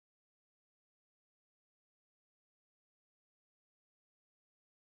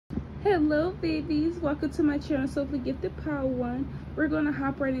Hello babies, welcome to my channel, Soulfully Gifted Power One. We're going to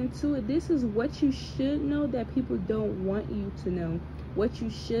hop right into it. This is what you should know that people don't want you to know. What you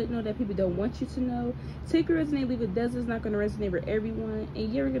should know that people don't want you to know. Take a resonate, leave it does. It's not going to resonate with everyone.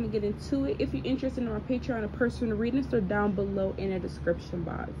 And yeah, we're going to get into it. If you're interested in our Patreon or personal readings, they're down below in the description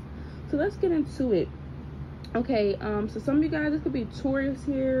box. So let's get into it. Okay, so some of you guys, this could be Taurus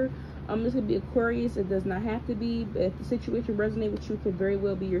here. This could be Aquarius. It does not have to be, but if the situation resonates with you, it could very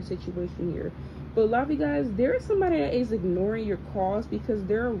well be your situation here. But a lot of you guys, there is somebody that is ignoring your calls because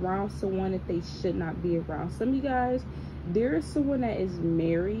they're around someone that they should not be around. Some of you guys, there is someone that is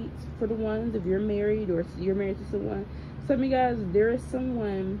married. For the ones, if you're married or you're married to someone, some of you guys, there is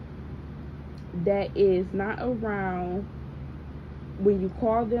someone that is not around when you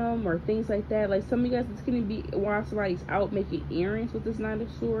call them or things like that. Like some of you guys, it's going to be while somebody's out making errands with this Nine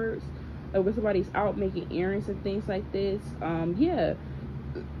of Swords, like when somebody's out making errands and things like this. Yeah,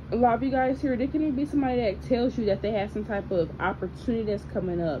 a lot of you guys here, there can be somebody that tells you that they have some type of opportunity that's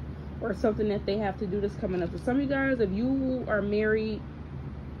coming up or something that they have to do that's coming up. So some of you guys, if you are married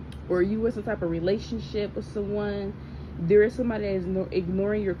or you in some type of relationship with someone, there is somebody that is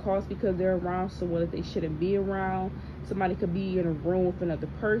ignoring your calls because they're around someone that they shouldn't be around. Somebody could be in a room with another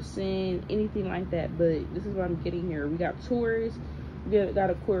person, anything like that. But this is what I'm getting here. We got Taurus, we got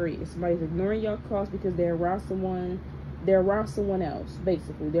Aquarius. Somebody's ignoring your calls because they're around someone. They're around someone else,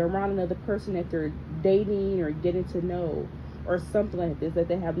 basically. They're around another person that they're dating or getting to know or something like this that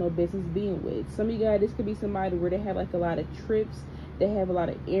they have no business being with. Some of you guys, this could be somebody where they have like a lot of trips. They have a lot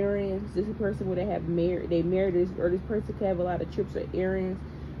of errands. This is a person where they married or this person could have a lot of trips or errands.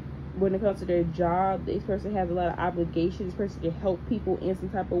 When it comes to their job, this person has a lot of obligations. This person can help people in some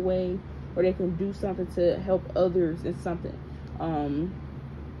type of way, or they can do something to help others in something.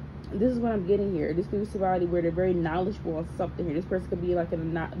 This is what I'm getting here. This could be somebody where they're very knowledgeable on something here. This person could be like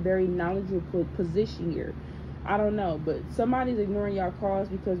in a very knowledgeable position here. I don't know, but somebody's ignoring y'all calls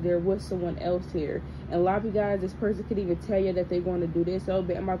because they're with someone else here. And a lot of you guys, this person could even tell you that they're going to do this. Oh, I'm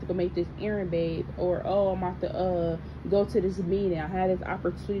about to go make this errand, babe. Or, oh, I'm about to go to this meeting. I had this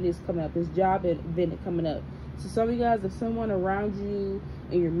opportunity that's coming up, this job event coming up. So some of you guys, if someone around you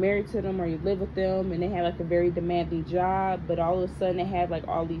and you're married to them or you live with them and they have like a very demanding job, but all of a sudden they have like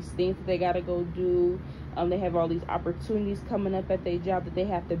all these things that they got to go do. They have all these opportunities coming up at their job that they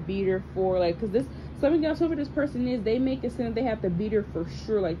have to be there for. Like, because this, some of y'all, whoever this person is, they make it seem that they have to be there for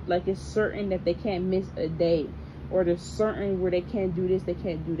sure. Like it's certain that they can't miss a day, or there's certain where they can't do this, they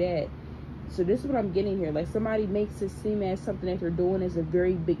can't do that. So this is what I'm getting here. Like somebody makes it seem as something that they're doing is a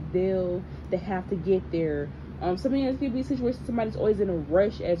very big deal. They have to get there. Some of you guys could be a situation somebody's always in a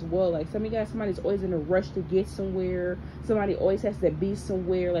rush as well. Like some of you guys, somebody's always in a rush to get somewhere. Somebody always has to be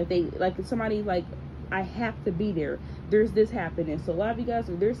somewhere. Like somebody like, I have to be there. There's this happening. So a lot of you guys,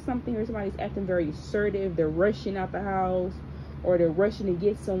 if there's something where somebody's acting very assertive, they're rushing out the house, or they're rushing to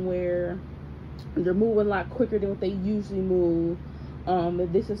get somewhere, they're moving a lot quicker than what they usually move.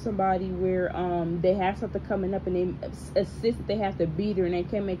 If this is somebody where they have something coming up and they insist they have to be there and they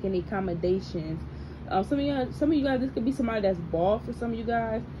can't make any accommodations. Some of you guys, this could be somebody that's bald for some of you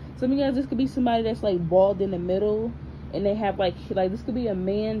guys. Some of you guys, this could be somebody that's like bald in the middle. And they have like this could be a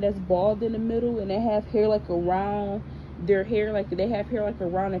man that's bald in the middle and they have hair like around their hair, like they have hair like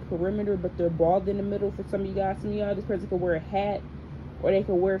around the perimeter, but they're bald in the middle. For some of you guys, this person could wear a hat or they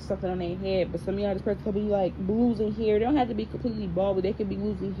could wear something on their head. But some of y'all, this person could be like losing hair. They don't have to be completely bald, but they could be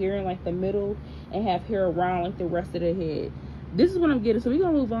losing hair in like the middle and have hair around like the rest of their head. This is what I'm getting. So we're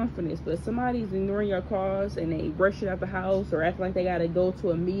gonna move on from this. But somebody's ignoring your calls and they rushing out the house or acting like they gotta go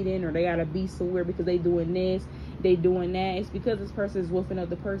to a meeting or they gotta be somewhere because they doing this, they doing that. It's because this person is with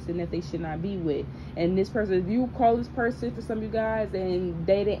another person that they should not be with. And this person, if you call this person, for some of you guys, and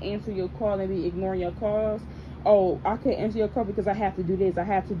they didn't answer your call and be ignoring your calls, oh, I can't answer your call because I have to do this, I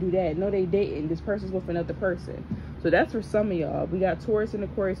have to do that. No, they didn't. This person's with another person. So that's for some of y'all. We got Taurus and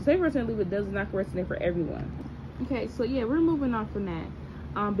Aquarius. The same person leave it does not resonate for everyone. Okay, so yeah, we're moving on from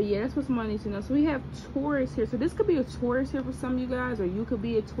that. But yeah, that's what somebody needs to know. So we have Taurus here. So this could be a Taurus here for some of you guys, or you could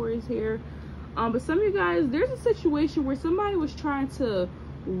be a Taurus here. But some of you guys, there's a situation where somebody was trying to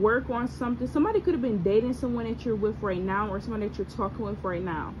work on something. Somebody could have been dating someone that you're with right now, or someone that you're talking with right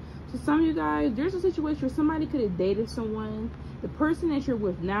now. So some of you guys, there's a situation where somebody could have dated someone. The person that you're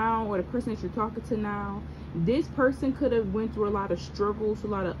with now, or the person that you're talking to now, this person could have went through a lot of struggles, a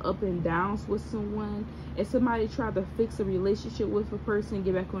lot of up and downs with someone, and somebody tried to fix a relationship with a person,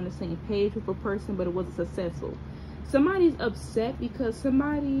 get back on the same page with a person, but it wasn't successful. Somebody's upset because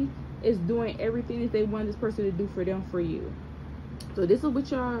somebody is doing everything that they want this person to do for them, for you. So this is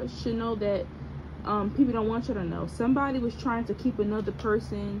what y'all should know that people don't want you to know. Somebody was trying to keep another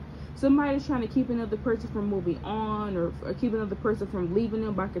person Somebody's trying to keep another person from moving on, or keep another person from leaving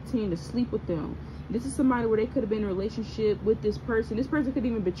them by continuing to sleep with them. This is somebody where they could have been in a relationship with this person. This person could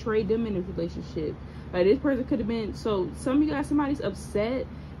even betray them in a relationship. Like, this person could have been, so some of you guys, somebody's upset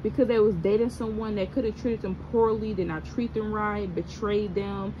because they was dating someone that could have treated them poorly, did not treat them right, betrayed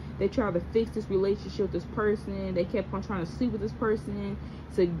them. They tried to fix this relationship with this person. They kept on trying to sleep with this person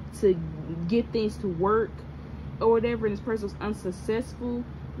to get things to work or whatever, and this person was unsuccessful.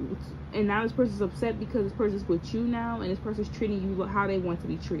 And now this person's upset because this person's with you now, and this person's treating you how they want to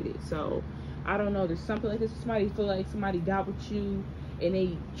be treated. So I don't know, there's something like this. Somebody feel like somebody got with you and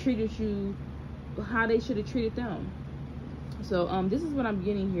they treated you how they should have treated them. So this is what I'm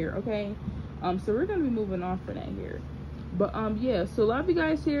getting here, okay? So we're gonna be moving on for that here. But yeah, so a lot of you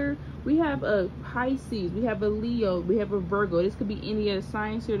guys here, we have a Pisces, we have a Leo, we have a Virgo. This could be any other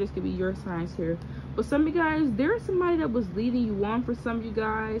signs here, this could be your signs here. But some of you guys, there's somebody that was leading you on for some of you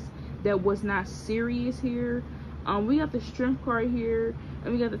guys that was not serious here. We got the Strength card here,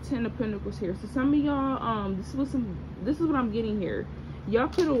 and we got the Ten of Pentacles here. So some of y'all, this is what I'm getting here. Y'all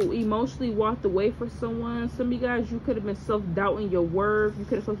could have emotionally walked away for someone. Some of you guys, you could have been self-doubting your worth. You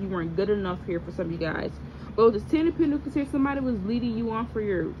could have felt you weren't good enough here for some of you guys. But with the Ten of Pentacles here, somebody was leading you on for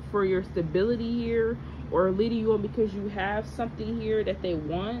your stability here, or leading you on because you have something here that they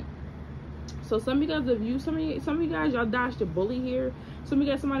want. So some of you guys have used, some of you guys, y'all dodged a bully here. Some of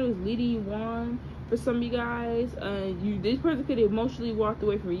you guys, somebody was leading you on. For some of you guys, this person could have emotionally walked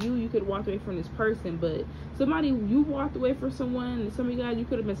away from you. You could have walked away from this person, but somebody, you walked away from someone, and some of you guys, you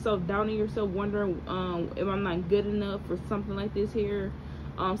could have been self-doubting yourself, wondering if I'm not good enough or something like this here.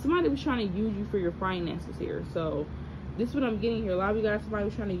 Somebody was trying to use you for your finances here. So this is what I'm getting here. A lot of you guys, somebody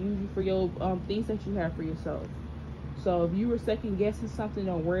was trying to use you for your things that you have for yourself. So if you were second guessing something,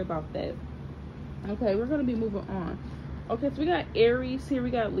 don't worry about that. Okay, we're gonna be moving on. Okay, so we got Aries here, we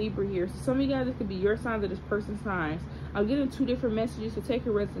got Libra here. So some of you guys, this could be your signs or this person's signs. I'm getting 2 different messages, so take it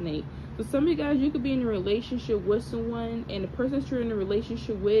resonate. So some of you guys, you could be in a relationship with someone, and the person that you're in a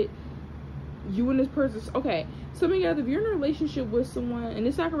relationship with, you and this person, okay, some of you guys, if you're in a relationship with someone, and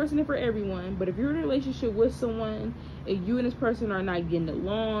it's not gonna resonate for everyone, but if you're in a relationship with someone and you and this person are not getting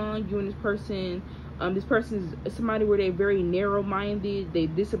along, you and this person is somebody where they're very narrow-minded, they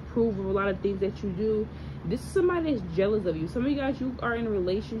disapprove of a lot of things that you do. This is somebody that's jealous of you. Some of you guys, you are in a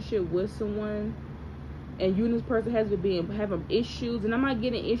relationship with someone, and you and this person has been having issues, and I'm not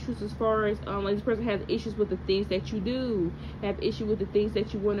getting issues as far as like this person has issues with the things that you do, have issue with the things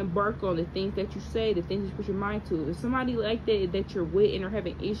that you want to embark on, the things that you say, the things you put your mind to. If somebody like that you're with and are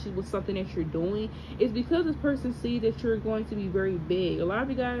having issues with something that you're doing, it's because this person sees that you're going to be very big. A lot of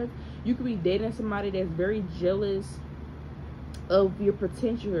you guys, you could be dating somebody that's very jealous of your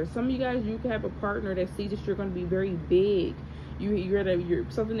potential. Or some of you guys, you could have a partner that sees that you're going to be very big. You're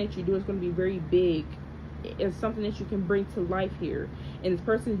something that you do is going to be very big. It's something that you can bring to life here, and this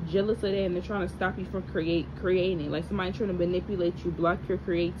person's jealous of that, and they're trying to stop you from creating. Like somebody trying to manipulate you, block your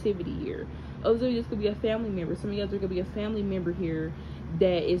creativity here. Others of you, this could be a family member. Some of you guys, there could be a family member here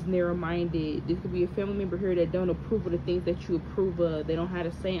that is narrow-minded. This could be a family member here that don't approve of the things that you approve of. They don't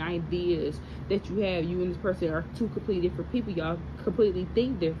have the same ideas that you have. You and this person are 2 completely different people. Y'all completely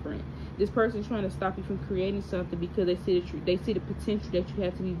think different. This person's trying to stop you from creating something because they see they see the potential that you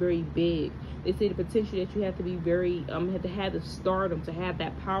have to be very big. They see the potential that you have to be very have to have the stardom, to have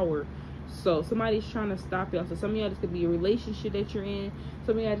that power. So somebody's trying to stop y'all. So some of y'all, this could be a relationship that you're in.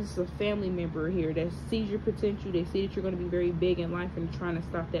 Some of y'all, this is a family member here that sees your potential. They see that you're going to be very big in life, and trying to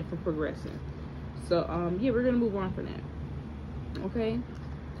stop that from progressing. So yeah, we're going to move on from that.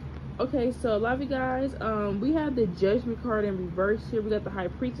 Okay, so a lot of you guys, we have the Judgment card in reverse here. We got the High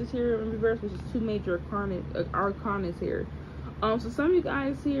Priestess here in reverse, which is 2 major arcanas here. So some of you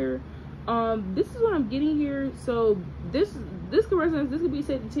guys here, this is what I'm getting here. So this could resonate. This could be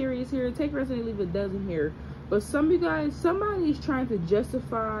Sagittarius here. Take resonate, leave a dozen here. But some of you guys, somebody's trying to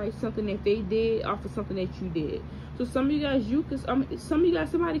justify something that they did off of something that you did. So some of you guys,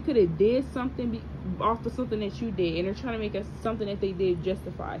 somebody could have did something off of something that you did, and they're trying to make something that they did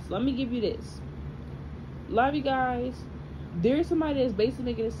justify. So let me give you this. A lot of you guys, there's somebody that's basically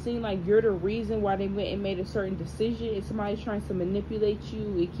making it seem like you're the reason why they went and made a certain decision, and somebody's trying to manipulate you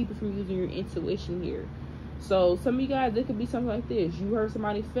and keep you from using your intuition here. So some of you guys, it could be something like this. You hurt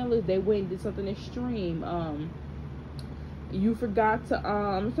somebody's feelings, they went and did something extreme. You forgot to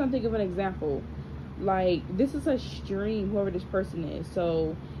I'm trying to think of an example. Like, this is extreme, whoever this person is.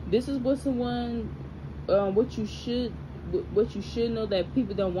 So this is what someone what you should know that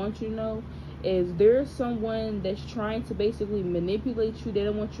people don't want you to know is there's someone that's trying to basically manipulate you. They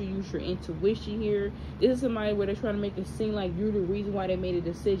don't want you to use your intuition here. This is somebody where they're trying to make it seem like you're the reason why they made a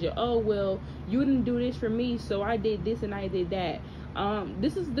decision. Oh, well, you didn't do this for me, so I did this and I did that.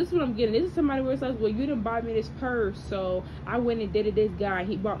 This is what I'm getting. This is somebody where it's like, well, you didn't buy me this purse, so I went and dated this guy,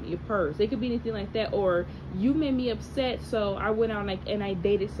 he bought me a purse. It could be anything like that. Or you made me upset, so I went out and I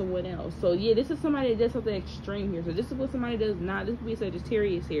dated someone else. So yeah, this is somebody that does something extreme here. So this is what somebody does not. This could be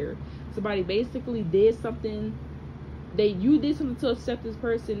Sagittarius here. Somebody basically did something. You did something to upset this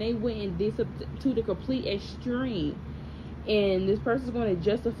person. They went and did something to the complete extreme, and this person's going to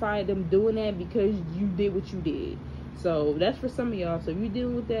justify them doing that because you did what you did. So that's for some of y'all. So if you're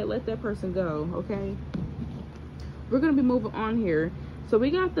dealing with that, let that person go, okay? We're going to be moving on here. So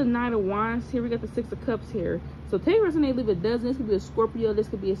we got the Knight of Wands here. We got the Six of Cups here. So take a person, they leave a dozen. This could be a Scorpio. This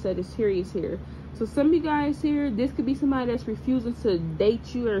could be a Sagittarius here. So some of you guys here, this could be somebody that's refusing to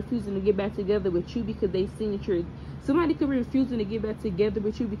date you or refusing to get back together with you because they've seen that you're... Somebody could be refusing to get back together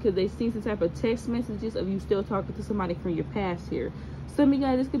with you because they've seen some type of text messages of you still talking to somebody from your past here. Some of you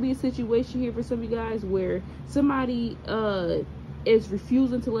guys, this could be a situation here for some of you guys where somebody is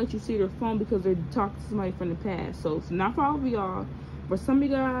refusing to let you see their phone because they're talking to somebody from the past. So it's not for all of y'all. For some of you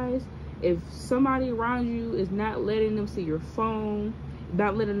guys, if somebody around you is not letting them see your phone,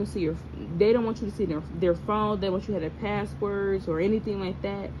 not letting them see they don't want you to see their phone, they want you to have their passwords or anything like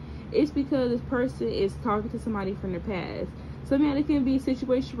that, it's because this person is talking to somebody from the past. Some of you, it can be a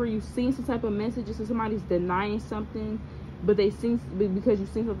situation where you've seen some type of messages and somebody's denying something, but because you've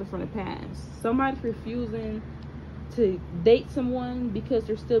seen something from the past. Somebody's refusing to date someone because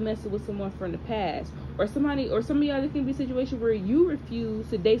they're still messing with someone from the past. Or some of y'all, there can be a situation where you refuse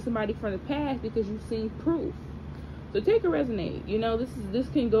to date somebody from the past because you've seen proof. So take a resonate. You know, this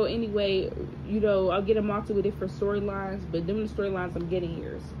can go any way. You know, I'll get them all to with different storylines, but them the storylines I'm getting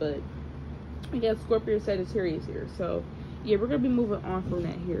here. But we got Scorpio, Sagittarius here. So yeah, we're gonna be moving on from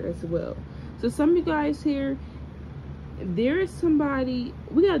that here as well. So some of you guys here, there is somebody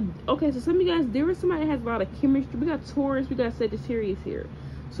so some of you guys, there is somebody that has a lot of chemistry. We got Taurus, we got Sagittarius here.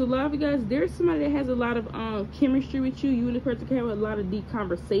 So a lot of you guys, there's somebody that has a lot of chemistry with you. You and the person can have a lot of deep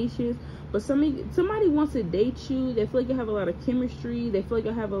conversations. But somebody wants to date you. They feel like you have a lot of chemistry. They feel like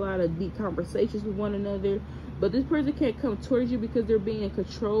you have a lot of deep conversations with one another. But this person can't come towards you because they're being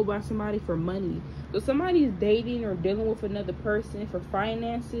controlled by somebody for money. So somebody is dating or dealing with another person for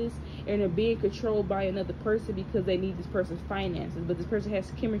finances, and they're being controlled by another person because they need this person's finances. But this person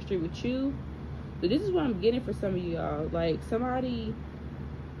has chemistry with you. So this is what I'm getting for some of y'all. Like somebody's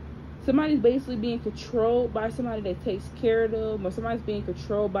basically being controlled by somebody that takes care of them, or somebody's being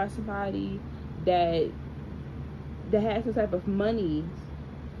controlled by somebody that has some type of money.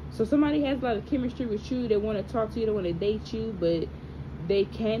 So somebody has a lot of chemistry with you. They want to talk to you. They want to date you, but they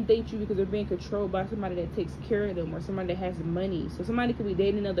can't date you because they're being controlled by somebody that takes care of them or somebody that has money. So somebody could be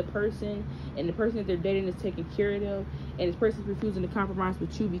dating another person, and the person that they're dating is taking care of them, and this person's refusing to compromise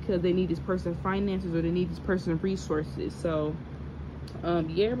with you because they need this person's finances or they need this person's resources. So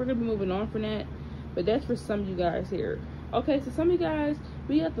yeah, we're gonna be moving on from that, but that's for some of you guys here. Okay, so some of you guys,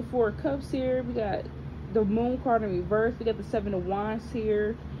 we got the Four of Cups here, we got the Moon card in reverse, we got the Seven of Wands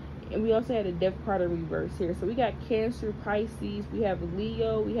here, and we also had a Death card in reverse here. So we got Cancer, Pisces, we have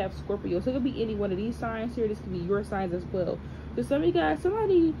Leo, we have Scorpio. So it could be any one of these signs here. This could be your signs as well. So some of you guys,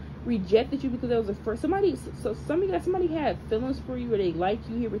 somebody rejected you because that was the first somebody. So some of you guys, somebody had feelings for you or they like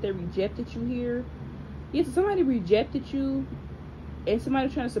you here, but they rejected you here. Yeah, so somebody rejected you, and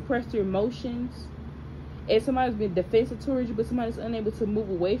somebody's trying to suppress their emotions, and somebody's been defensive towards you, but somebody's unable to move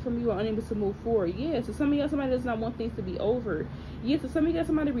away from you or unable to move forward. Yeah, so some of y'all, somebody does not want things to be over. Yeah, so some of y'all,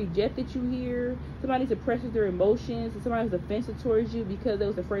 somebody rejected you here. Somebody suppresses their emotions, and somebody's defensive towards you because they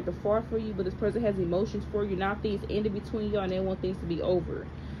was afraid to fall for you, but this person has emotions for you. Now things ended between y'all, and they want things to be over.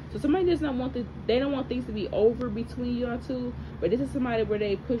 So somebody does not want they don't want things to be over between y'all two, but this is somebody where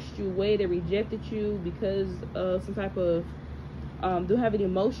they pushed you away, they rejected you because of some type of don't have any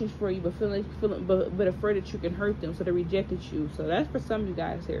emotions for you, but afraid that you can hurt them, so they rejected you. So that's for some of you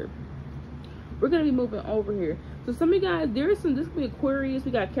guys here. We're gonna be moving over here. So some of you guys, this could be Aquarius,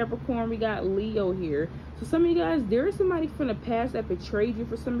 we got Capricorn, we got Leo here. So some of you guys, there is somebody from the past that betrayed you.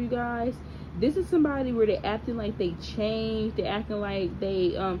 For some of you guys, this is somebody where they're acting like they changed. They're acting like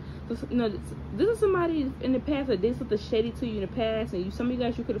they this is somebody in the past that did something shady to you in the past, and some of you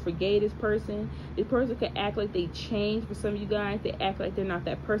guys, you could have forgave this person. This person could act like they changed. For some of you guys, they act like they're not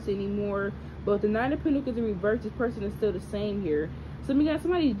that person anymore. But the Nine of Pentacles in reverse, this person is still the same here. Some of you guys,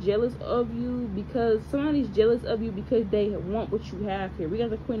 somebody's jealous of you because they want what you have here. We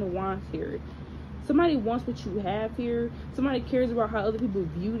got the Queen of Wands here. Somebody wants what you have here. Somebody cares about how other people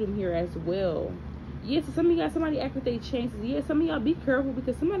view them here as well. Yeah, so some of you guys, somebody act like they changed. Yeah, some of y'all be careful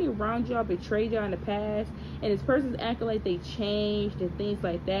because somebody around y'all betrayed y'all in the past, and this person's acting like they changed and things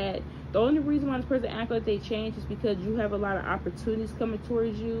like that. The only reason why this person act like they changed is because you have a lot of opportunities coming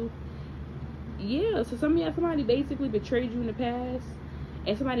towards you. Yeah, so some of y'all, somebody basically betrayed you in the past,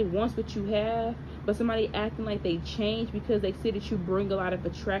 and somebody wants what you have, but somebody acting like they changed because they see that you bring a lot of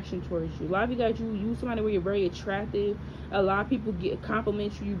attraction towards you. A lot of you guys, you somebody where you're very attractive. A lot of people get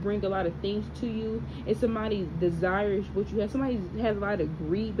compliments you. You bring a lot of things to you, and somebody desires what you have. Somebody has a lot of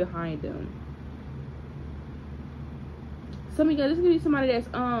greed behind them. Some of you guys, this could be somebody that's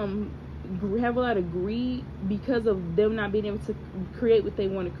have a lot of greed because of them not being able to create what they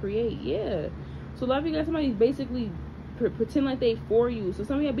want to create. Yeah, so a lot of you guys, somebody's basically pretend like they for you. So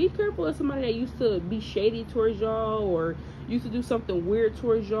some of y'all, be careful of somebody that used to be shady towards y'all or used to do something weird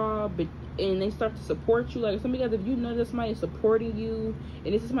towards y'all, and they start to support you. Like some of you guys, if you know that somebody is supporting you,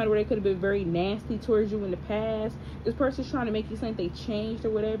 and this is somebody where they could have been very nasty towards you in the past, this person's trying to make you think they changed or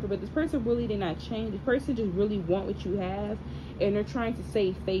whatever, but this person really did not change. This person just really want what you have, and they're trying to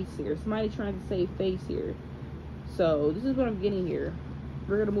save face here. Somebody trying to save face here. So this is what I'm getting here.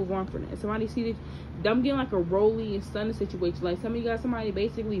 We're gonna move on from that. Somebody see that I'm getting like a Rolly and Stunner situation. Like some of you guys, somebody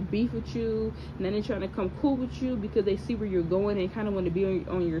basically beef with you, and then they're trying to come cool with you because they see where you're going and kind of want to be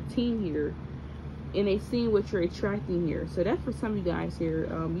on your team here, and they see what you're attracting here. So that's for some of you guys here.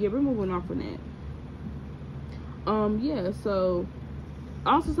 Yeah, we're moving on from that. Yeah, so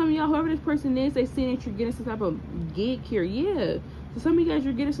also some of y'all, whoever this person is, they see that you're getting some type of gig here. Yeah, so some of you guys,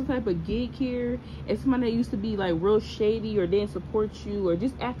 you're getting some type of gig here, and somebody that used to be like real shady or didn't support you or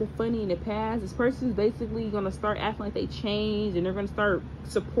just acted funny in the past, this person's basically gonna start acting like they changed, and they're gonna start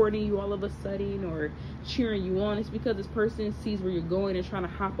supporting you all of a sudden or cheering you on. It's because this person sees where you're going and trying to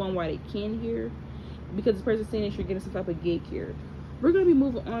hop on while they can here, because this person's saying that you're getting some type of gig here. We're gonna be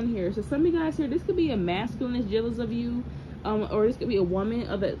moving on here. So some of you guys here, this could be a masculine that's jealous of you. Or this could be a woman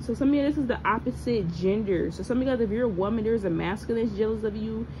of it. So some of you, this is the opposite gender. So some of you guys, if you're a woman, there's a masculine that's jealous of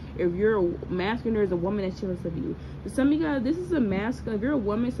you. If you're a masculine, there's a woman that's jealous of you. So some of you guys, this is a masculine. If you're a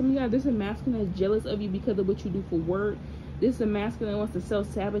woman, some of you guys, there's a masculine that's jealous of you because of what you do for work. This is a masculine that wants to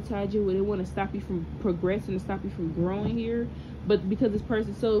self-sabotage you, and they want to stop you from progressing and stop you from growing here. But because this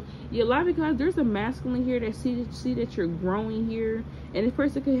person, so yeah, a lot of you guys, there's a masculine here that see that you're growing here, and this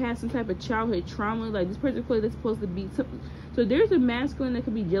person could have some type of childhood trauma. Like this person could, that's supposed to be. So there's a masculine that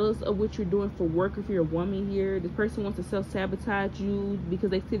could be jealous of what you're doing for work. If you're a woman here, this person wants to self-sabotage you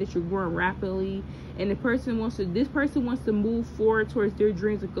because they see that you're growing rapidly, and this person wants to move forward towards their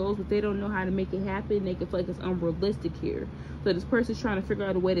dreams and goals, but they don't know how to make it happen. They can feel like it's unrealistic here. So this person's trying to figure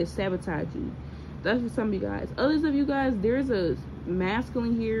out a way to sabotage you. That's for some of you guys. Others of you guys, there's a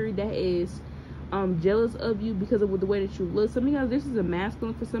masculine here that is jealous of you because of the way that you look. Some of you guys, this is a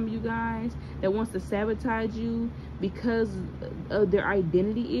masculine for some of you guys that wants to sabotage you because of their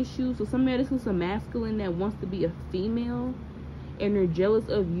identity issues. So some of you guys, this is a masculine that wants to be a female, and they're jealous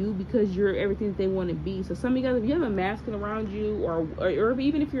of you because you're everything that they want to be. So some of you guys, if you have a masculine around you, or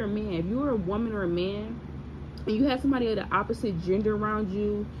even if you're a man, if you're a woman or a man, and you have somebody of the opposite gender around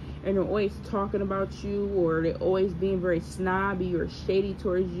you, and they're always talking about you, or they're always being very snobby or shady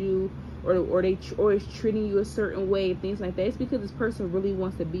towards you, or they always treating you a certain way, things like that, it's because this person really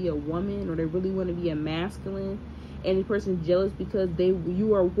wants to be a woman, or they really want to be a masculine, and the person's jealous because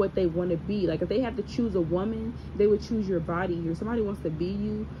you are what they want to be. Like if they have to choose a woman, they would choose your body here. Somebody wants to be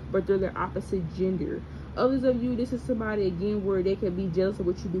you, but they're their opposite gender. Others of you, this is somebody again where they can be jealous of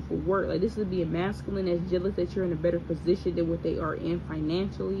what you do for work. Like this would be a masculine that's jealous that you're in a better position than what they are in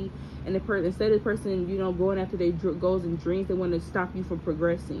financially, and instead of the person, you know, going after their goals and dreams, they want to stop you from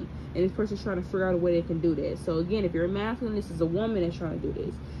progressing, and this person's trying to figure out a way they can do that. So again, if you're a masculine, this is a woman that's trying to do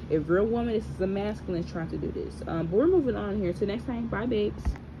this. If you're a woman, this is a masculine that's trying to do this. But we're moving on here. So next time, bye babes.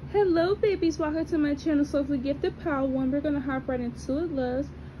 Hello babies, welcome to my channel, Soulfully Gifted Power One. We're gonna hop right into it, loves.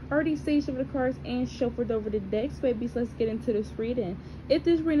 Already staged over the cards and shuffled over the decks, babies. Let's get into this reading. If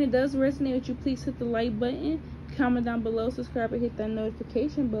this reading does resonate with you, please hit the like button, comment down below, subscribe, and hit that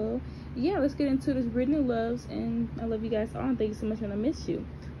notification bell. Yeah, let's get into this reading, loves, and I love you guys all, and thank you so much when I miss you.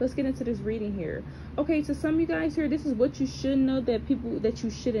 Let's get into this reading here. Okay, so some of you guys here, this is what you should know that you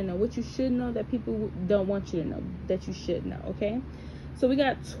shouldn't know, what you should know that people don't want you to know that you should know. Okay, so we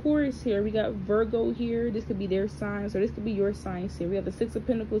got Taurus here, we got Virgo here. This could be their signs, or this could be your signs here. We have the Six of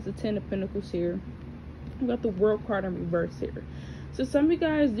Pentacles, the Ten of Pentacles here. We got the World card in reverse here. So some of you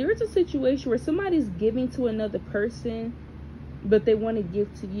guys, there is a situation where somebody's giving to another person but they want to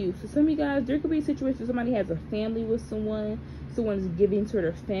give to you. So some of you guys, there could be a situation where somebody has a family with someone. Someone's giving to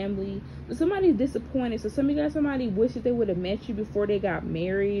their family. So somebody's disappointed. So some of you guys, somebody wishes they would have met you before they got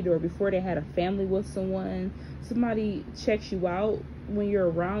married or before they had a family with someone. Somebody checks you out when you're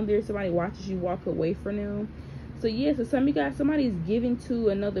around there. Somebody watches you walk away from them. So yeah, so some of you guys, somebody's giving to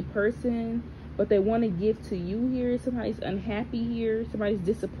another person, but they want to give to you here. Somebody's unhappy here. Somebody's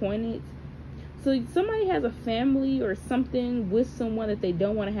disappointed. So somebody has a family or something with someone that they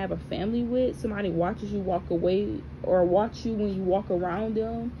don't want to have a family with. Somebody watches you walk away or watch you when you walk around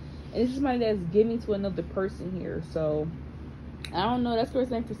them. And it's somebody that's giving to another person here. So I don't know. That's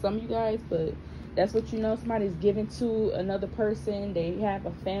first name for some of you guys, but that's what you know. Somebody's giving to another person. They have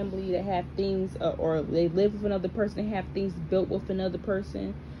a family. They have things, or they live with another person. They have things built with another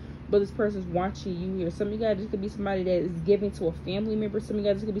person. But this person's watching you here. Some of you guys, this could be somebody that is giving to a family member. Some of you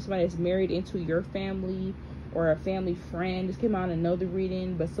guys, this could be somebody that's married into your family or a family friend. This came out in another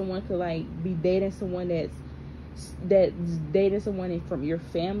reading, but someone could like be dating someone that's dating someone from your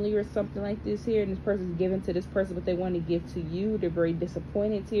family or something like this here. And this person's giving to this person, but they want to give to you. They're very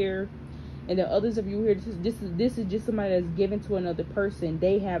disappointed here. And the others of you here, this is just somebody that's given to another person.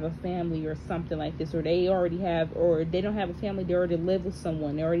 They have a family or something like this, or they already have, or they don't have a family. They already live with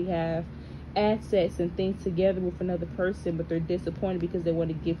someone. They already have assets and things together with another person, but they're disappointed because they want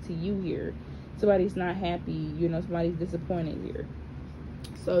to give to you here. Somebody's not happy, you know, somebody's disappointed here.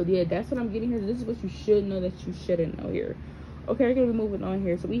 So yeah, that's what I'm getting here. This is what you should know that you shouldn't know here. Okay, we're gonna be moving on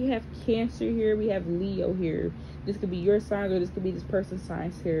here. So we have Cancer here, we have Leo here. This could be your sign, or this could be this person's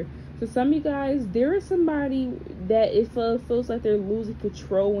signs here. So some of you guys, there is somebody that it feels like they're losing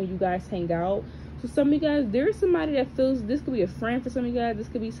control when you guys hang out. So some of you guys, there is somebody that feels, this could be a friend for some of you guys. This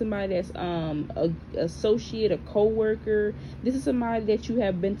could be somebody that's a associate, a co-worker. This is somebody that you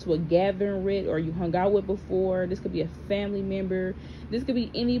have been to a gathering with or you hung out with before. This could be a family member. This could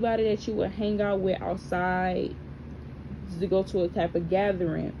be anybody that you would hang out with outside to go to a type of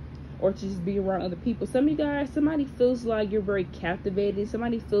gathering or to just be around other people. Some of you guys, somebody feels like you're very captivated.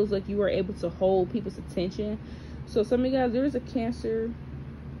 Somebody feels like you are able to hold people's attention. So some of you guys, there is a Cancer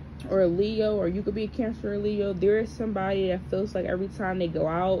or a Leo, or you could be a Cancer or Leo. There is somebody that feels like every time they go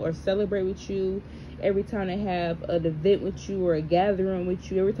out or celebrate with you, every time they have an event with you or a gathering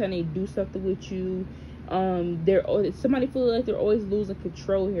with you, every time they do something with you, somebody feels like they're always losing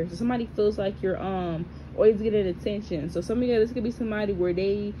control here. So somebody feels like you're always getting attention. So some of you guys, this could be somebody where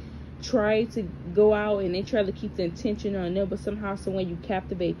they try to go out and they try to keep the attention on them, but somehow, some way you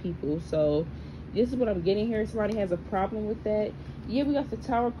captivate people. So this is what I'm getting here. Somebody has a problem with that. Yeah, we got the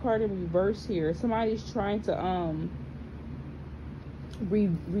Tower card in reverse here. Somebody's trying to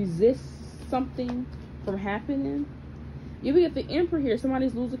resist something from happening. Yeah, we got the Emperor here.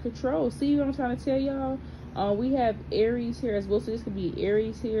 Somebody's losing control. See what I'm trying to tell y'all? We have Aries here as well. So this could be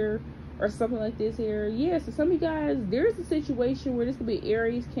Aries here or something like this here. Yeah, so some of you guys, there's a situation where this could be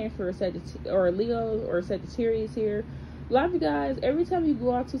Aries, Cancer, or Leo or Sagittarius here. A lot of you guys, every time you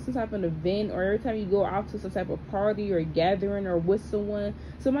go out to some type of event or every time you go out to some type of party or gathering or with someone,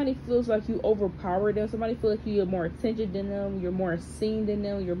 somebody feels like you overpower them. Somebody feels like you get more attention than them. You're more seen than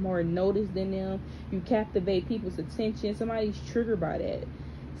them. You're more noticed than them. You captivate people's attention. Somebody's triggered by that.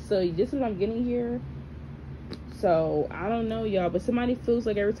 So this is what I'm getting here. So I don't know, y'all, but somebody feels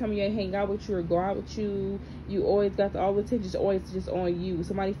like every time you hang out with you or go out with you, you always got all the attention, always just on you.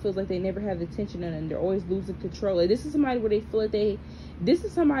 Somebody feels like they never have the attention on them. They're always losing control. Like, this is somebody where they feel like this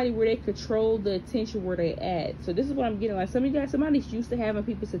is somebody where they control the attention where they at. So this is what I'm getting. Like, some of you guys, somebody's used to having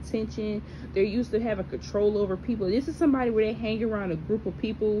people's attention. They're used to having control over people. This is somebody where they hang around a group of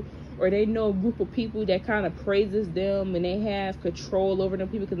people, or they know a group of people that kind of praises them and they have control over them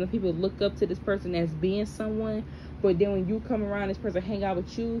people, because the people look up to this person as being someone. But then when you come around, this person hang out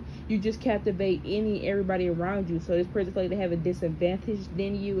with you, you just captivate everybody around you. So this person feels like they have a disadvantage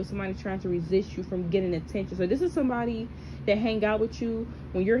than you, or somebody trying to resist you from getting attention. So this is somebody that hang out with you.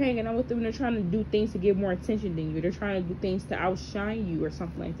 When you're hanging out with them, they're trying to do things to get more attention than you. They're trying to do things to outshine you or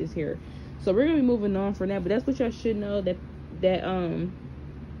something like this here. So we're gonna be moving on from that, but that's what y'all should know that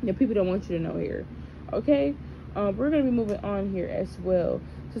people don't want you to know here. Okay, we're gonna be moving on here as well.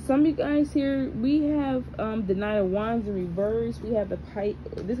 So some of you guys here, we have the Knight of Wands in reverse. We have the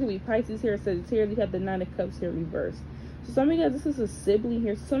this could be Pisces here, Sagittarius. We have the Nine of Cups here in reverse. So some of you guys, this is a sibling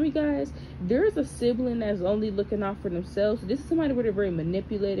here. So some of you guys, there's a sibling that's only looking out for themselves. So this is somebody where they're very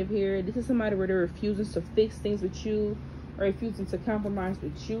manipulative here. This is somebody where they're refusing to fix things with you or refusing to compromise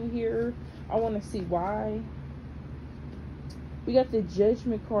with you here. I want to see why. We got the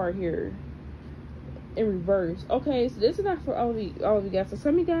Judgment card here in reverse. Okay, so this is not for all of you guys. So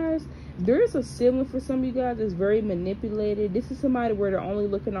some of you guys, There's a sibling for some of you guys that's very manipulated. This is somebody where they're only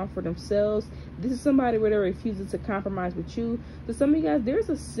looking out for themselves. This is somebody where they're refusing to compromise with you. So some of you guys, there's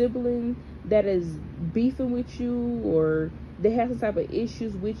a sibling that is beefing with you, or they have some type of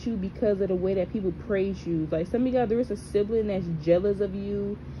issues with you because of the way that people praise you. Like some of you guys, there is a sibling that's jealous of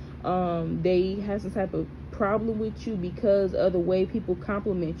you. They have some type of problem with you because of the way people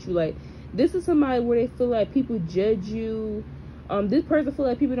compliment you. Like this is somebody where they feel like people judge you. This person feel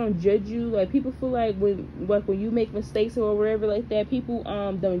like people don't judge you. Like people feel like when you make mistakes or whatever like that, people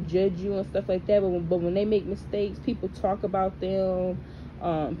don't judge you and stuff like that. But when they make mistakes, people talk about them.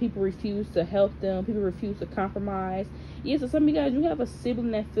 People refuse to help them. People refuse to compromise. Yeah, so some of you guys, you have a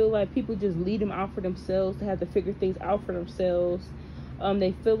sibling that feel like people just lead them out for themselves, to have to figure things out for themselves.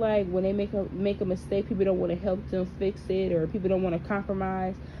 They feel like when they make a mistake, people don't want to help them fix it, or people don't want to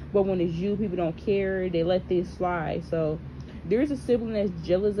compromise. But when it's you, people don't care. They let things slide. So there's a sibling that's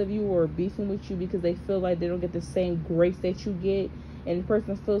jealous of you or beefing with you because they feel like they don't get the same grace that you get, and the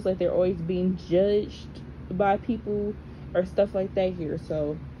person feels like they're always being judged by people or stuff like that here.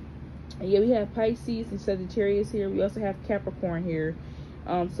 So yeah, we have Pisces and Sagittarius here. We also have Capricorn here.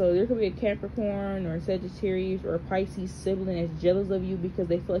 So there could be a Capricorn or a Sagittarius or a Pisces sibling that's jealous of you because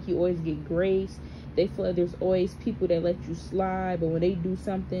they feel like you always get grace. They feel like there's always people that let you slide, but when they do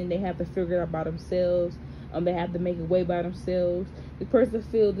something, they have to figure it out by themselves. They have to make it way by themselves. This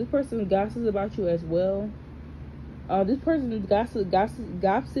person gossips about you as well. This person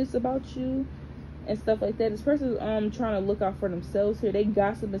gossips about you and stuff like that. This person trying to look out for themselves here. They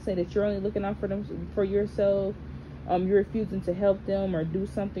gossip and say that you're only looking out for yourself. You're refusing to help them or do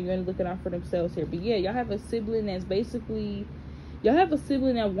something. You're only looking out for themselves here. But yeah, y'all have a sibling that's basically, y'all have a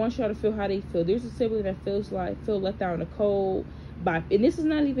sibling that wants y'all to feel how they feel. There's a sibling that feel left out in the cold. And this is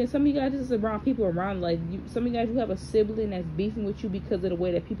not even, some of you guys, this is around people around, like you, some of you guys, you have a sibling that's beefing with you because of the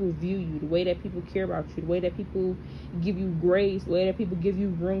way that people view you, the way that people care about you, the way that people give you grace, the way that people give you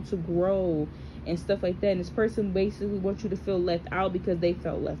room to grow and stuff like that. And this person basically wants you to feel left out because they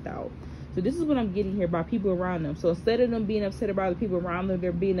felt left out. So this is what I'm getting here by people around them. So instead of them being upset about the people around them,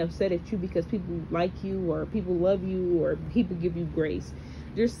 they're being upset at you because people like you, or people love you, or people give you grace.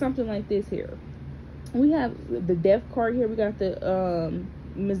 There's something like this here. We have the Death card here. We got the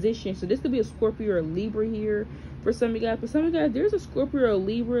Magician. So this could be a Scorpio or a Libra here for some of you guys. For some of you guys, there's a Scorpio or a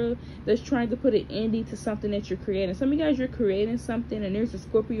Libra that's trying to put an ending to something that you're creating. Some of you guys, you're creating something, and there's a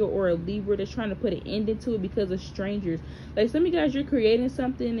Scorpio or a Libra that's trying to put an ending to it because of strangers. Like some of you guys, you're creating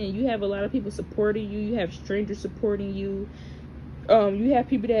something and you have a lot of people supporting you. You have strangers supporting you. You have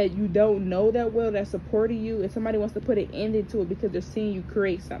people that you don't know that well that's supporting you, and somebody wants to put an ending to it because they're seeing you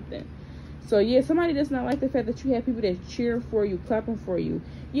create something. So yeah, somebody does not like the fact that you have people that's cheering for you, clapping for you.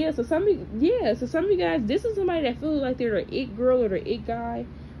 Yeah, so some of you guys, this is somebody that feels like they're the it girl or the it guy.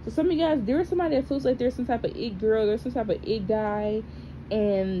 So some of you guys, there's somebody that feels like there's some type of it girl, there's some type of it guy,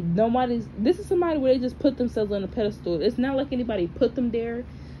 and this is somebody where they just put themselves on a pedestal. It's not like anybody put them there.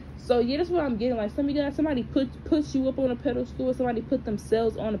 So yeah, that's what I'm getting. Like some of you guys, somebody puts you up on a pedestal, or somebody put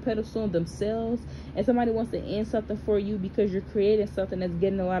themselves on a pedestal themselves, and somebody wants to end something for you because you're creating something that's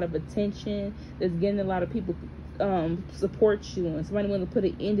getting a lot of attention, that's getting a lot of people support you, and somebody wants to put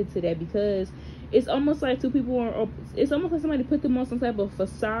an end to that because it's almost like it's almost like somebody put them on some type of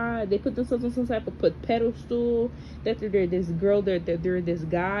facade. They put themselves on some type of pedestal that they're this girl, they're this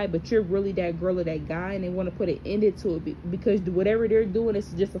guy, but you're really that girl or that guy, and they want to put an end to it because whatever they're doing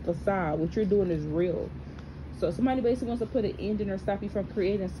is just a facade. What you're doing is real. So somebody basically wants to put an end in or stop you from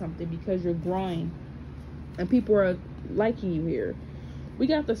creating something because you're growing and people are liking you here. We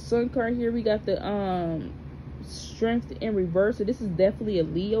got the Sun card here. We got the Strength in reverse. So this is definitely a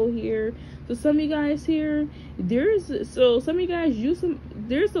Leo here. So some of you guys here, there's a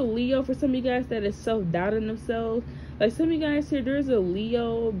Leo for some of you guys that is self-doubting themselves. Like some of you guys here, there's a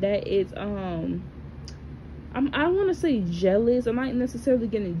Leo that is I want to say jealous. I'm not necessarily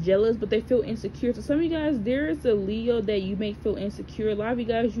getting jealous, but they feel insecure. So some of you guys, there's a Leo that you may feel insecure. A lot of you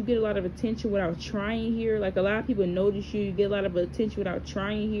guys, you get a lot of attention without trying here. Like a lot of people notice you. You get a lot of attention without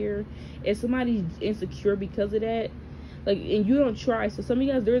trying here. And somebody's insecure because of that. Like, and you don't try. So some of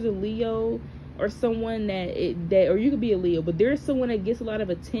you guys, there's a Leo or someone or you could be a Leo, but there's someone that gets a lot of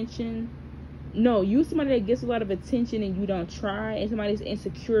attention. No, you somebody that gets a lot of attention and you don't try, and somebody's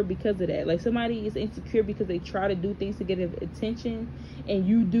insecure because of that. Like somebody is insecure because they try to do things to get attention, and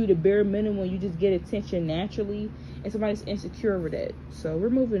you do the bare minimum, you just get attention naturally, and somebody's insecure over that. So we're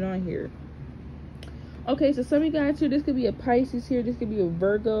moving on here. Okay, so some of you guys here, this could be a Pisces here, this could be a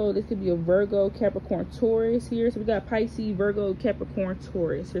Virgo, this could be a Virgo, Capricorn, Taurus here. So we got Pisces, Virgo, Capricorn,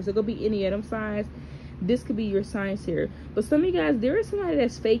 Taurus here. So it could be any of them signs. This could be your signs here. But some of you guys, there is somebody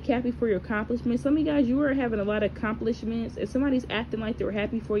that's fake happy for your accomplishments. Some of you guys, you are having a lot of accomplishments, and somebody's acting like they're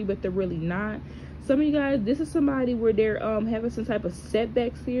happy for you, but they're really not. Some of you guys, this is somebody where they're having some type of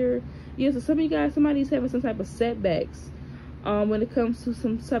setbacks here. Yeah, so some of you guys, somebody's having some type of setbacks when it comes to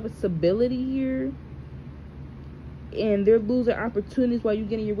some type of stability here. And they're losing opportunities while you're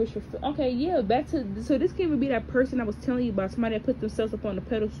getting your wish fulfilled. Okay, yeah, back to, so this can even be that person I was telling you about, somebody that put themselves up on the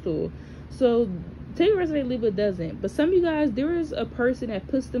pedestal. So take it resonate, leave it doesn't. But some of you guys, there is a person that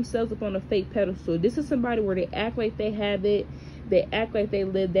puts themselves up on a fake pedestal. This is somebody where they act like they have it. They act like they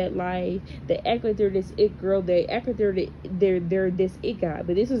live that life. They act like they're this it girl. They act like they're this it guy.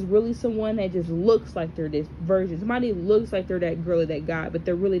 But this is really someone that just looks like they're this version. Somebody looks like they're that girl or that guy, but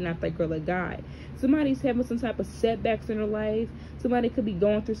they're really not that girl or guy. Somebody's having some type of setbacks in their life. Somebody could be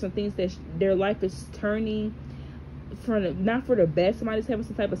going through some things that their life is turning not for the best. Somebody's having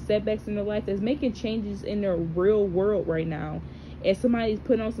some type of setbacks in their life that's making changes in their real world right now. And somebody's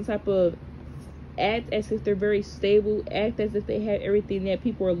putting on some type of act as if they're very stable, act as if they have everything that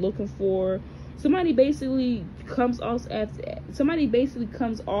people are looking for. Somebody basically comes off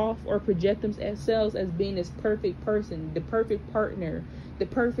or project themselves as being this perfect person, the perfect partner, the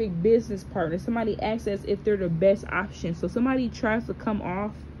perfect business partner. Somebody acts as if they're the best option. So somebody tries to come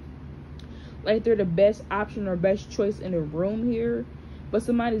off like they're the best option or best choice in the room here. But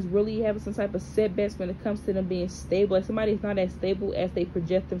somebody's really having some type of setbacks when it comes to them being stable. Like somebody's not as stable as they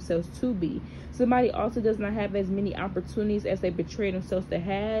project themselves to be. Somebody also does not have as many opportunities as they betray themselves to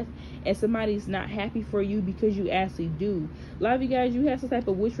have. And somebody's not happy for you because you actually do. A lot of you guys, you have some type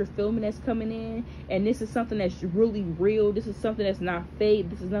of wish fulfillment that's coming in. And this is something that's really real. This is something that's not fake.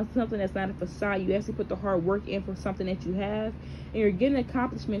 This is not something that's not a facade. You actually put the hard work in for something that you have. And you're getting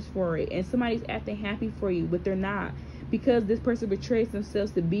accomplishments for it. And somebody's acting happy for you, but they're not. Because this person betrays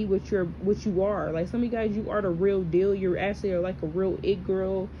themselves to be what you are. Like some of you guys, you are the real deal. You're actually like a real it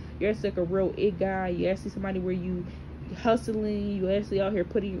girl. You're actually like a real it guy. You're actually somebody where you hustling. You actually out here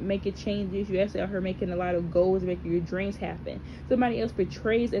making changes. You actually out here making a lot of goals, making your dreams happen. Somebody else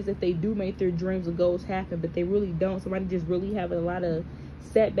betrays as if they do make their dreams and goals happen, but they really don't. Somebody just really having a lot of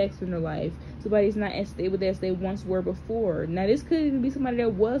setbacks in their life. Somebody's not as stable as they once were before. Now this could even be somebody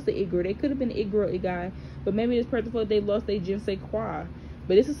that was the it girl. They could have been the it girl, it guy, but maybe this person felt they lost their je ne sais quoi.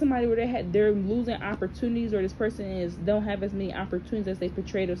 But this is somebody where they're losing opportunities, or this person don't have as many opportunities as they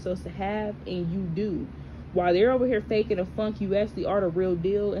portray themselves to have, and you do. While they're over here faking a funk, you actually are the real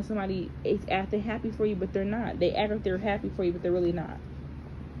deal, and somebody is acting happy for you, but they're not. They act like they're happy for you, but they're really not.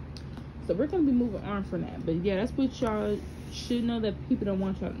 So we're gonna be moving on from that. But yeah, that's what y'all should know that people don't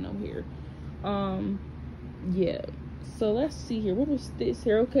want y'all to know here. Yeah, so let's see here. What was this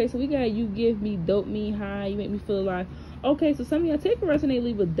here? Okay, so we got you give me dope me high, you make me feel alive. Okay, so some of y'all take a resonate,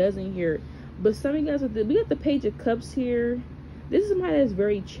 leave a dozen here. But some of you guys, we got the Page of Cups here. This is somebody that's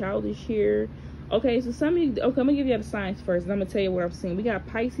very childish here. Okay, so some of you, okay, I'm gonna give you the signs first, and I'm gonna tell you what I'm seeing. We got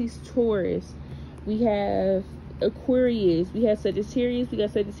Pisces, Taurus, we have Aquarius, we have Sagittarius, we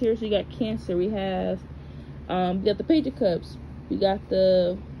got Cancer, we got the Page of Cups, we got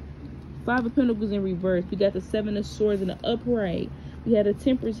the Five of Pentacles in reverse, we got the Seven of Swords in the upright, we have the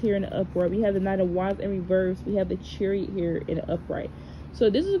Temperance here in the upright, we have the Knight of Wands in reverse, we have the Chariot here in the upright. So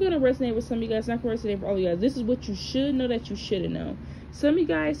this is going to resonate with some of you guys, not going to resonate for all of you guys. This is what you should know that you shouldn't know. Some of you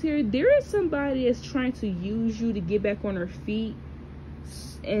guys here, there is somebody that's trying to use you to get back on her feet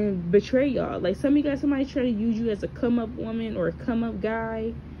and betray y'all. Like some of you guys, somebody's trying to use you as a come up woman or a come up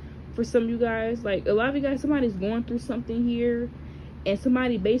guy. For some of you guys, like a lot of you guys, somebody's going through something here, and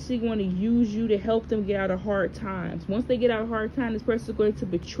somebody basically want to use you to help them get out of hard times. Once they get out of hard times, this person is going to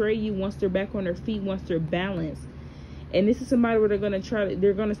betray you once they're back on their feet, once they're balanced. And this is somebody where they're going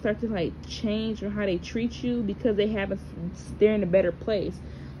to start to like change on how they treat you because they're in a better place.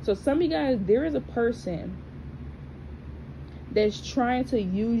 So some of you guys, there is a person that's trying to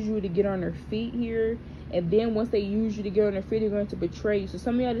use you to get on their feet here. And then once they use you to get on their feet, they're going to betray you. So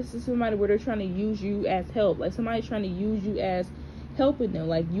some of y'all, this is somebody where they're trying to use you as help. Like somebody's trying to use you as helping them.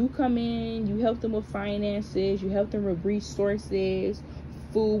 Like you come in, you help them with finances, you help them with resources,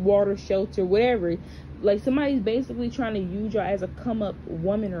 food, water, shelter, whatever. Like somebody's basically trying to use y'all as a come up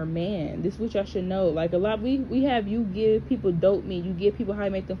woman or man. This is what y'all should know. Like a lot, we have you give people dope me, you give people how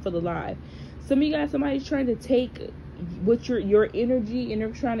you make them feel alive. Some of you guys, somebody's trying to take what your energy, and they're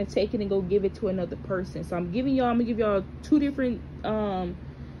trying to take it and go give it to another person. So I'm gonna give y'all two different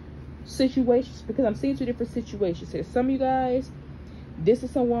situations, because I'm seeing two different situations here. Some of you guys, This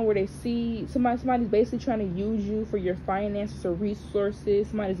is someone where they see somebody's basically trying to use you for your finances or resources.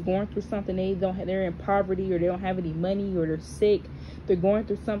 Somebody's going through something, they're in poverty, or they don't have any money, or they're sick. They're going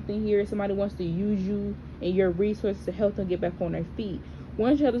through something here. Somebody wants to use you and your resources to help them get back on their feet.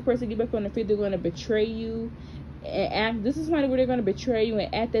 Once you have this person get back on their feet, they're going to betray you. And this is somebody where they're going to betray you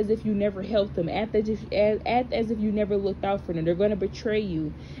and act as if you never helped them, act as if you never looked out for them. They're going to betray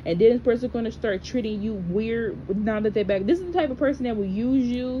you, and then this person's going to start treating you weird now that they're back. This is the type of person that will use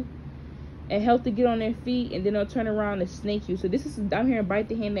you and help to get on their feet, and then they'll turn around and snake you. So this is, I'm hearing, bite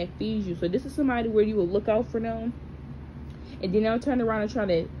the hand that feeds you. So this is somebody where you will look out for them, and then they'll turn around and try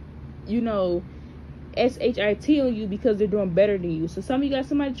to, you know, SHIT on you because they're doing better than you. So some of you got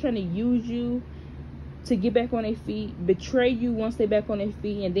somebody trying to use you to get back on their feet, betray you once they're back on their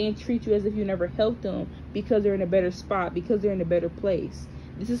feet, and then treat you as if you never helped them because they're in a better spot, because they're in a better place.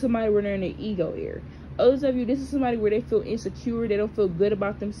 This is somebody where they're in their ego era. Others of you, this is somebody where they feel insecure, they don't feel good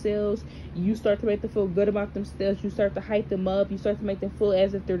about themselves. You start to make them feel good about themselves. You start to hype them up. You start to make them feel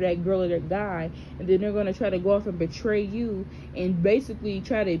as if they're that girl or that guy, and then they're going to try to go off and betray you and basically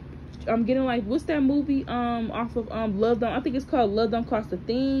try to, I'm getting like, what's that movie off of Love Don't, I think it's called Love Don't Cost a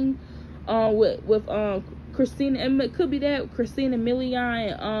Thing, with Christina, and it could be that Christina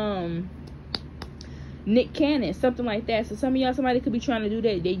Milian and Nick Cannon, something like that. So some of y'all, somebody could be trying to do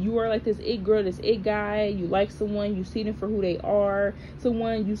that you are like this it girl, this it guy. You like someone, you see them for who they are.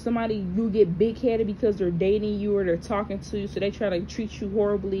 Somebody you get big headed because they're dating you or they're talking to you, so they try to treat you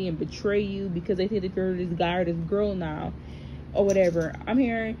horribly and betray you because they think that you're this guy or this girl now, or whatever. I'm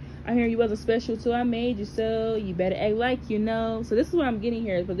hearing you wasn't special till I made you, so you better act like you know. So this is what I'm getting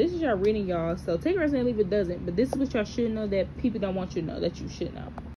here. But this is y'all reading, y'all. So take it as and leave it doesn't. But this is what y'all should know that people don't want you to know that you should know.